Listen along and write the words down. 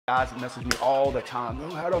Guys message me all the time.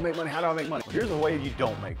 Oh, how do I make money? How do I make money? Here's a way you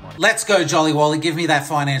don't make money. Let's go, Jolly Wally. Give me that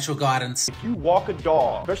financial guidance. If you walk a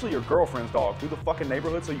dog, especially your girlfriend's dog, through the fucking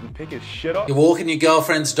neighborhood so you can pick his shit up. You're walking your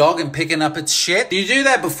girlfriend's dog and picking up its shit? Do you do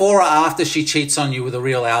that before or after she cheats on you with a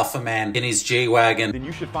real alpha man in his G-Wagon? Then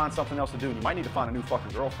you should find something else to do. You might need to find a new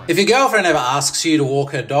fucking girlfriend. If your girlfriend ever asks you to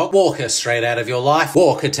walk her dog, walk her straight out of your life.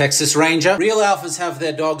 Walk a Texas Ranger. Real alphas have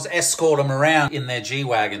their dogs escort them around in their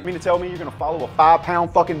G-Wagon. You mean to tell me you're gonna follow a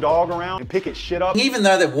 5-pound fucking dog around and pick its shit up? Even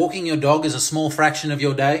though that walking your dog is a small fraction of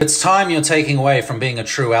your day, it's time you're taking away from being a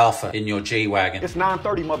true alpha in your G-Wagon. It's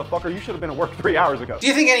 9:30, motherfucker. You should have been at work 3 hours ago. Do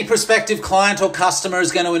you think any prospective client or customer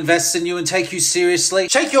is going to invest in you and take you seriously?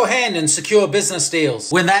 Shake your hand and secure business deals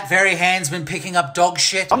when that very hand's been picking up dog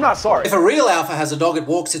shit. I'm not sorry. If a real alpha has a dog, it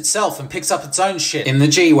walks itself and picks up its own shit in the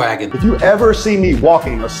G-Wagon. If you ever see me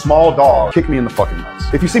walking a small dog, kick me in the fucking nuts.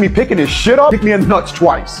 If you see me picking his shit up, kick me in the nuts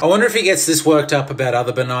twice. I wonder if he gets this worked up about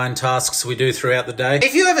other benign tasks we do throughout the day.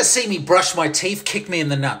 If you ever see me brush my teeth, kick me in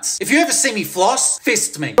the nuts. If you ever see me floss,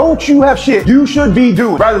 fist me. Don't you have shit you should be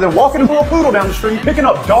doing rather than walking a little poodle down the street picking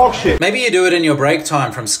up dog shit? Maybe you do it in your break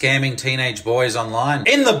time from scamming teenage boys online.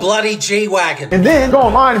 In the bloody G-Wagon. And then go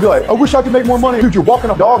online and be like, I wish I could make more money. Dude, you're walking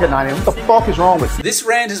a dog at 9 a.m. What the fuck is wrong with you? This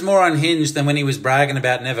rant is more unhinged than when he was bragging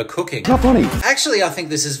about never cooking. It's not funny. Actually, I think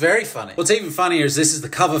this is very funny. What's even funnier is this is the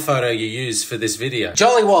cover photo you used for this video.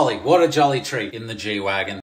 Jolly Wally, what a jolly treat in the G-Wagon.